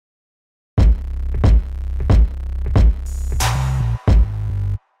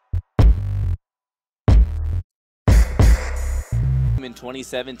in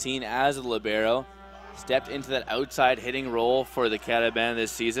 2017 as a libero. Stepped into that outside hitting role for the Cataban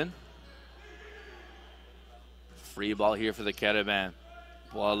this season. Free ball here for the Cataban.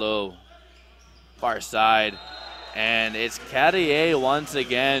 Boileau, far side. And it's Carrier once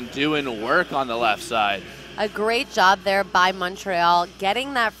again doing work on the left side. A great job there by Montreal,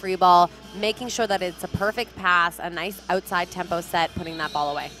 getting that free ball, making sure that it's a perfect pass, a nice outside tempo set, putting that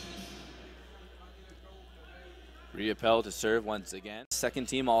ball away. Riopel to serve once again. Second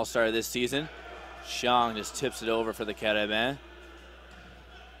team all-star this season. Xiang just tips it over for the Cataban.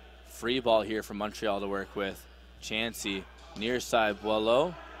 Free ball here for Montreal to work with. Chansey, near side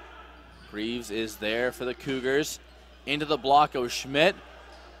Boileau. Greaves is there for the Cougars. Into the block of Schmidt.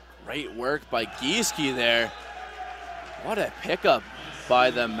 Great work by Gieske there. What a pickup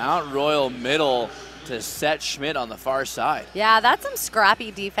by the Mount Royal middle to set Schmidt on the far side. Yeah, that's some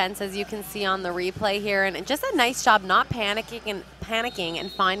scrappy defense, as you can see on the replay here, and just a nice job not panicking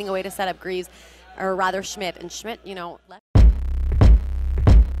and finding a way to set up Greaves, or rather Schmidt. And Schmidt, you know, left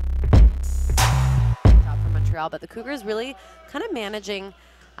job for Montreal, but the Cougars really kind of managing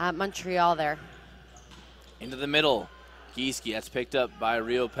Montreal there. Into the middle, Gieske, that's picked up by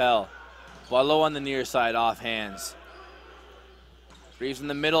Riopel. Boileau on the near side, off hands. Greaves in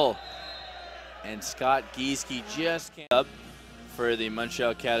the middle, and Scott Gieske just came up for the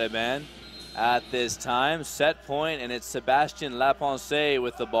Montreal Cataban at this time. Set point, and it's Sebastien Laponce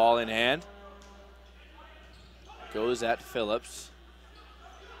with the ball in hand. Goes at Phillips,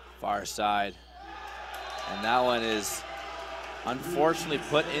 far side. And that one is unfortunately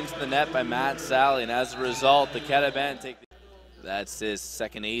put into the net by Matt Sally, and as a result, the Cataban take the... That's his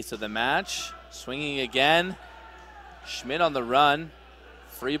second ace of the match. Swinging again. Schmidt on the run.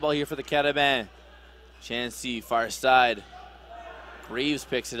 Free ball here for the Cataban. Chansey, far side. Greaves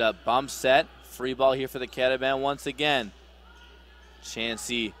picks it up. Bump set. Free ball here for the Cataban once again.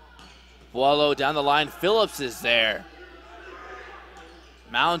 Chansey. Boileau down the line. Phillips is there.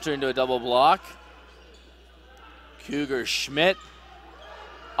 Mounter into a double block. Cougar Schmidt.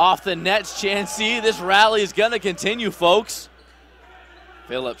 Off the nets, Chansey. This rally is going to continue, folks.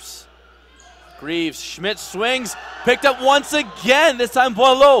 Phillips. Greaves. Schmidt swings. Picked up once again. This time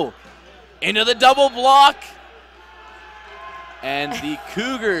Boileau. Into the double block. And the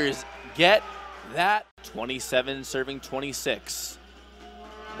Cougars get that. 27 serving 26.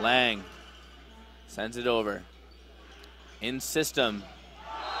 Lang sends it over. In system.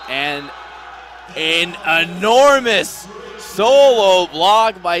 And an enormous solo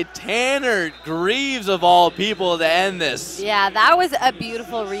block by Tanner Greaves, of all people, to end this. Yeah, that was a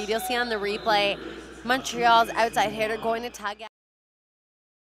beautiful read. You'll see on the replay, Montreal's outside hitter going to tug out.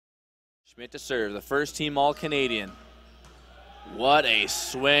 Schmidt to serve, the first team All-Canadian. What a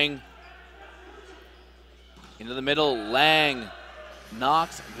swing. Into the middle, Lang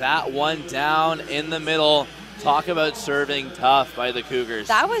knocks that one down in the middle. Talk about serving tough by the Cougars.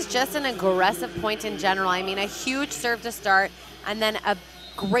 That was just an aggressive point in general. I mean, a huge serve to start, and then a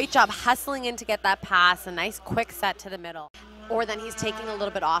great job hustling in to get that pass, a nice quick set to the middle. Or then he's taking a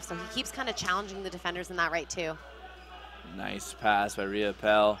little bit off, so he keeps kind of challenging the defenders in that right too. Nice pass by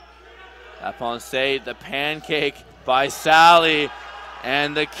Riopel. Laponce, the pancake by Sally,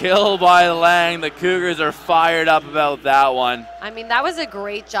 and the kill by Lang. The Cougars are fired up about that one. I mean, that was a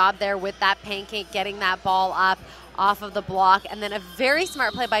great job there with that pancake, getting that ball up off of the block, and then a very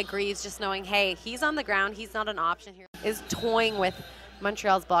smart play by Greaves, just knowing, hey, he's on the ground, he's not an option here. Is toying with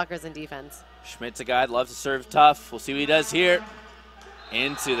Montreal's blockers and defense. Schmidt's a guy that loves to serve tough. We'll see what he does here.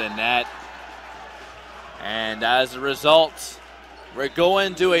 Into the net. And as a result, we're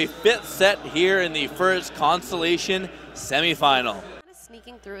going to a fifth set here in the first Consolation semifinal.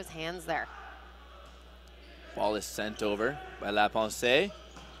 Sneaking through his hands there. Ball is sent over by Laponce.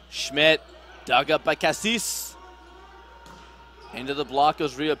 Schmidt dug up by Cassis. Into the block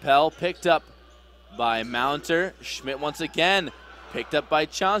goes Riopel, picked up by Mounter. Schmidt once again, picked up by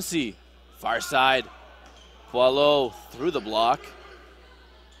Chansey. Far side, Boileau through the block.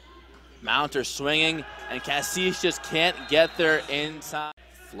 Mounter swinging, and Cassis just can't get there inside.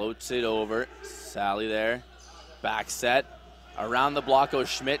 Floats it over, Sally there. Back set. Around the block goes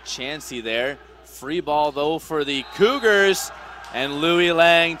Schmidt, Chansey there. Free ball though for the Cougars, and Louis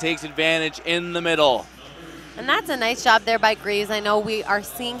Lang takes advantage in the middle. And that's a nice job there by Greaves. I know we are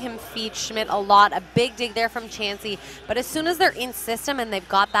seeing him feed Schmidt a lot. A big dig there from Chansey, but as soon as they're in system and they've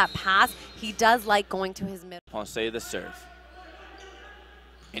got that pass, he does like going to his middle. Ponce the serve.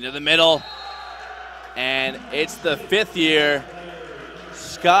 Into the middle, and it's the fifth year,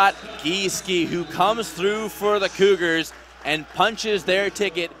 Scott Gieske, who comes through for the Cougars and punches their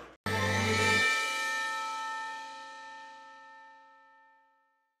ticket